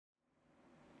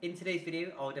In today's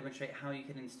video, I'll demonstrate how you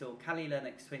can install Kali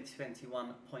Linux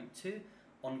 2021.2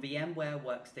 on VMware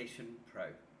Workstation Pro.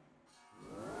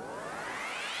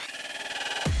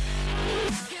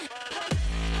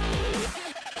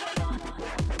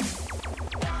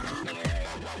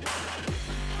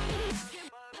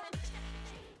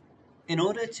 In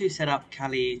order to set up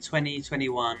Kali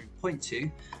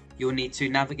 2021.2, you'll need to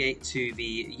navigate to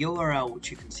the URL which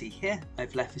you can see here.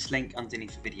 I've left this link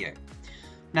underneath the video.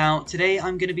 Now today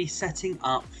I'm going to be setting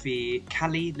up the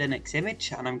Kali Linux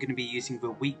image, and I'm going to be using the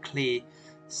weekly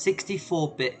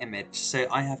 64-bit image. So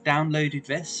I have downloaded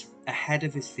this ahead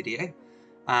of this video,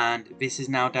 and this is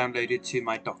now downloaded to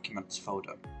my documents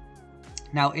folder.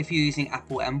 Now if you're using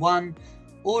Apple M1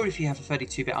 or if you have a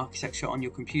 32-bit architecture on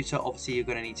your computer, obviously you're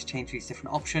going to need to change these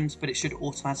different options, but it should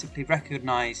automatically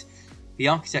recognize the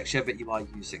architecture that you are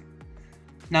using.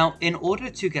 Now, in order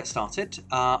to get started,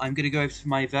 I'm going to go over to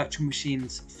my virtual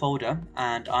machines folder,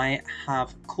 and I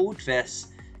have called this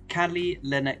Kali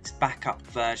Linux backup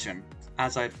version,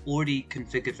 as I've already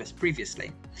configured this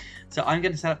previously. So I'm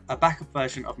going to set up a backup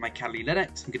version of my Kali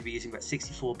Linux. I'm going to be using that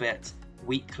 64-bit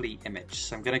weekly image.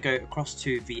 So I'm going to go across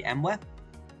to VMware.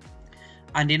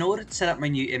 And in order to set up my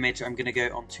new image, I'm going to go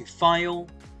onto File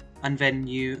and then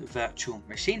New Virtual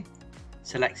Machine.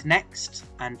 Select Next,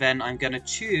 and then I'm going to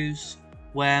choose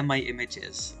where my image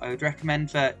is. I would recommend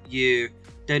that you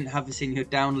don't have this in your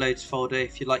downloads folder.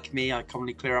 If you're like me, I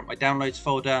commonly clear out my downloads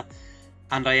folder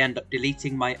and I end up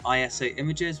deleting my ISO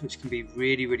images, which can be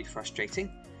really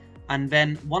frustrating. And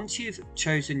then once you've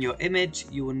chosen your image,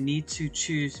 you will need to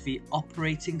choose the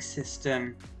operating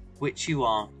system which you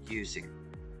are using.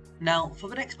 Now for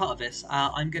the next part of this,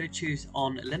 I'm going to choose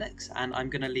on Linux, and I'm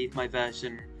going to leave my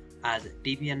version as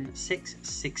Debian 6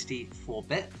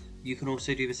 64-bit. You can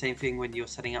also do the same thing when you're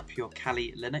setting up your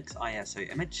Kali Linux ISO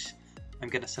image. I'm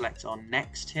going to select on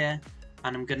Next here,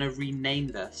 and I'm going to rename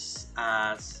this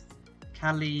as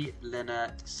Kali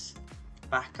Linux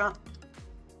Backup,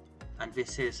 and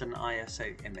this is an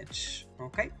ISO image.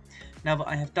 Okay, now that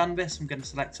I have done this, I'm going to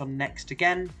select on Next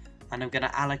again, and I'm going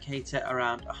to allocate it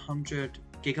around 100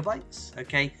 gigabytes.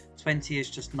 Okay, 20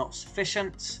 is just not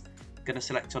sufficient. I'm going to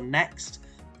select on Next.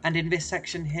 And in this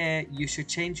section here, you should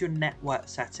change your network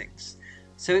settings.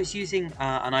 So it's using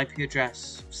an IP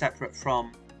address separate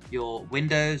from your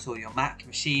Windows or your Mac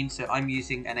machine. So I'm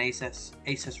using an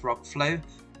Asus ROG Flow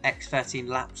X13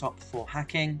 laptop for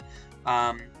hacking.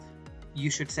 You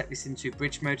should set this into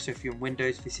bridge mode. So if you're in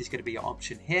Windows, this is going to be your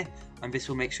option here. And this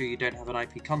will make sure you don't have an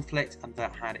IP conflict and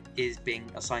that it is being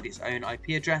assigned its own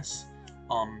IP address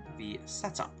on the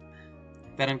setup.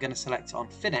 Then I'm going to select on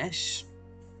Finish.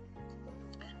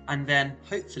 And then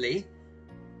hopefully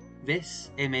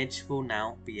this image will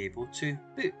now be able to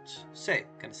boot. So I'm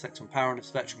going to select on power on this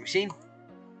virtual machine.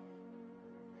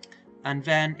 And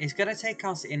then it's going to take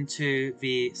us into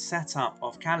the setup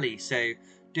of Kali. So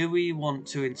do we want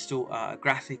to install a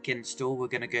graphic install? We're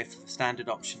going to go for the standard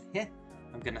option here.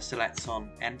 I'm going to select on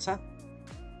Enter.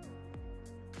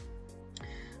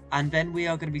 And then we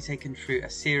are going to be taken through a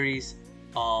series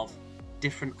of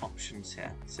different options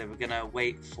here. So we're going to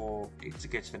wait for it to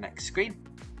go to the next screen,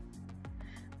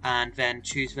 and then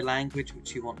choose the language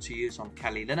which you want to use on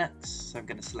Kali Linux. So I'm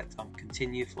going to select on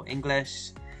Continue for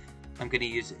English. I'm going to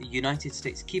use United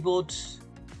States keyboard.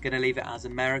 I'm going to leave it as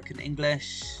American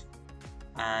English,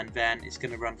 and then it's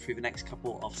going to run through the next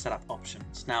couple of setup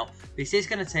options. Now this is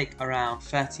going to take around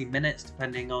 30 minutes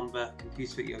depending on the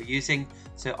computer that you're using,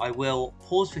 so I will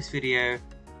pause this video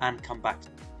and come back.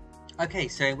 Okay,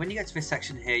 so when you get to this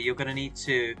section here, you're going to need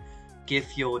to give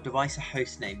your device a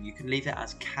host name. You can leave it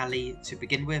as Kali to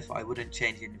begin with. I wouldn't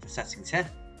change any of the settings here.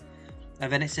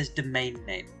 And then it says domain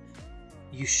name.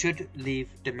 You should leave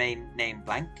domain name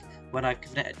blank. When I've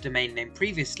given it a domain name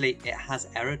previously, it has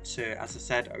errored. So as I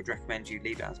said, I would recommend you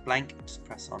leave it as blank. Just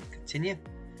press on Continue.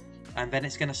 And then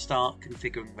it's going to start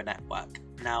configuring the network.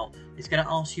 Now, it's going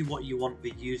to ask you what you want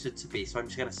the user to be. So I'm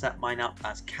just going to set mine up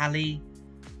as Kali,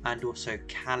 and also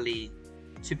Kali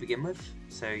to begin with.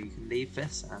 So you can leave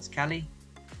this as Kali,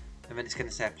 and then it's going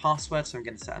to say a password. So I'm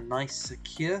going to set a nice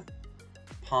secure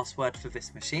password for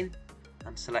this machine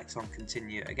and select on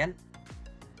Continue again.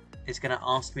 It's going to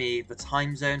ask me the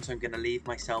time zone, so I'm going to leave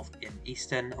myself in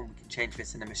Eastern, and we can change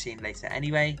this in the machine later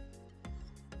anyway.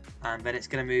 And then it's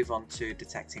going to move on to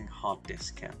detecting hard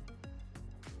disk here.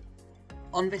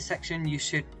 On this section you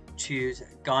should choose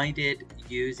Guided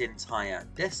Use Entire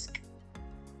Disk,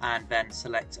 and then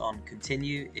select on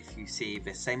Continue if you see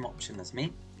the same option as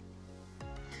me.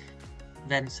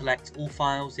 Then select all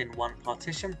files in one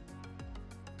partition,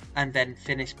 and then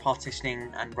finish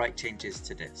partitioning and write changes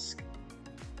to disk.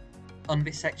 On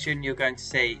this section, you're going to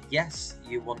say yes,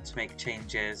 you want to make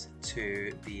changes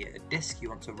to the disk, you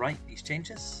want to write these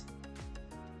changes.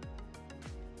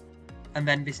 And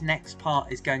then this next part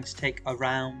is going to take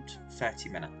around 30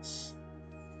 minutes.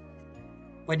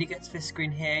 When you get to this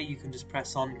screen here, you can just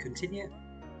press on continue.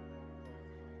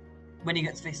 When you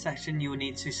get to this section, you will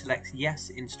need to select yes,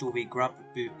 install the grub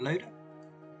bootloader.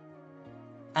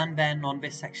 And then on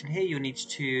this section here, you'll need to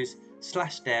choose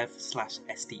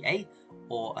 /dev/SDA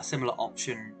or a similar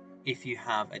option if you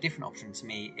have a different option to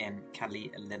me in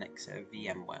Kali Linux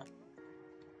VMware.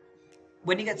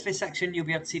 When you get to this section, you'll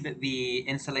be able to see that the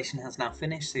installation has now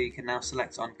finished, so you can now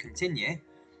select on continue,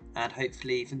 and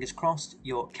hopefully, fingers crossed,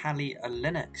 your Kali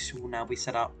Linux will now be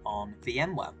set up on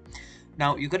VMware.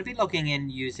 Now, you're going to be logging in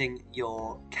using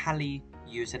your Kali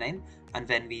username and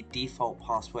then the default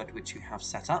password which you have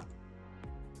set up.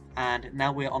 And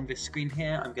now we're on this screen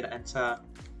here. I'm going to enter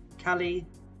Kali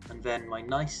and then my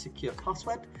nice secure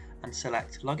password and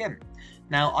select login.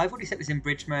 Now, I've already set this in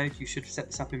bridge mode. You should set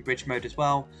this up in bridge mode as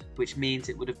well, which means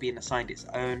it would have been assigned its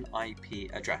own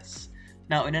IP address.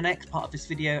 Now, in the next part of this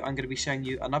video, I'm going to be showing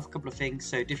you another couple of things,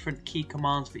 so different key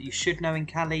commands that you should know in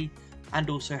Kali, and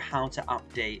also how to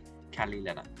update Kali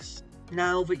Linux.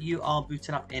 Now that you are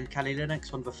booted up in Kali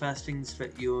Linux, one of the first things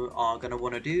that you are going to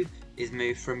want to do is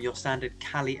move from your standard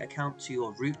Kali account to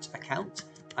your root account,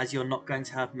 as you're not going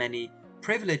to have many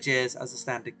privileges as a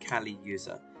standard Kali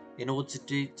user. In order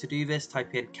to do this,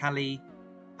 type in Kali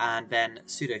and then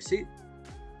sudo sudo.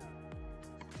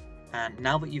 And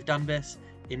now that you've done this,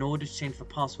 in order to change the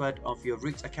password of your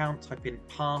root account, type in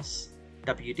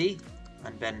passwd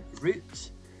and then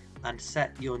root and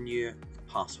set your new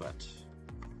password.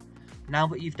 Now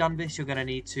that you've done this, you're going to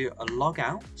need to log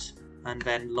out and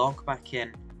then log back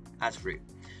in as root.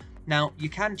 Now, you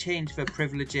can change the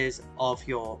privileges of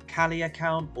your Kali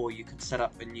account, or you can set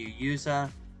up a new user.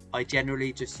 I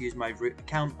generally just use my root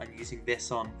account. I'm using this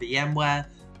on VMware.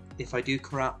 If I do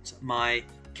corrupt my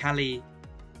Kali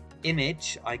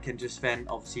image, I can just then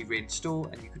obviously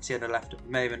reinstall, and you can see on the left at the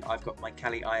moment I've got my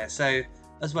Kali ISO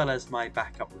as well as my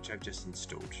backup which I've just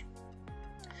installed.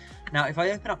 Now, if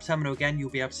I open up terminal again, you'll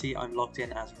be able to see I'm logged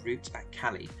in as root at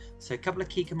Kali. So a couple of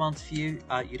key commands for you.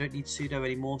 You don't need sudo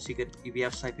anymore, so you'll be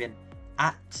able to type in @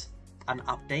 and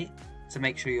update to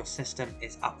make sure your system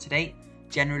is up to date.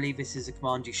 Generally, this is a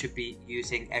command you should be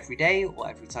using every day or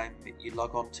every time that you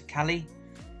log on to Kali.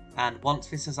 And once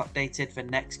this is updated, the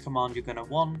next command you're going to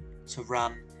want to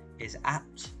run is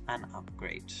apt and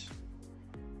upgrade.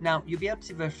 Now, you'll be able to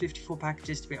see there are 54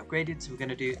 packages to be upgraded, so we're going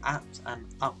to do apt and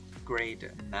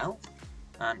upgrade now.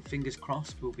 And fingers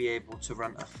crossed, we'll be able to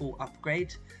run a full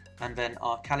upgrade, and then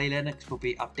our Kali Linux will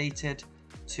be updated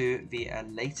to the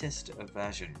latest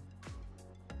version.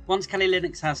 Once Kali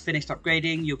Linux has finished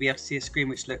upgrading, you'll be able to see a screen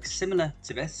which looks similar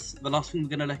to this. The last thing we're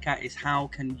going to look at is how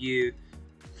can you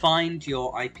find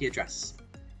your IP address.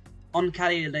 On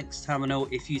Kali Linux terminal,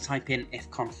 if you type in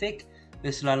ifconfig,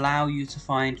 this will allow you to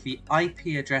find the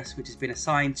IP address which has been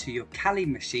assigned to your Kali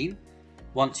machine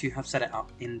once you have set it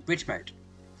up in bridge mode.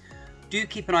 Do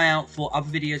keep an eye out for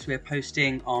other videos we're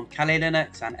posting on Kali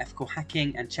Linux and ethical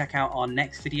hacking, and check out our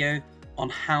next video on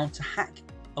how to hack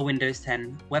a Windows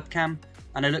 10 webcam,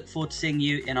 and I look forward to seeing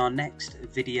you in our next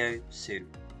video soon.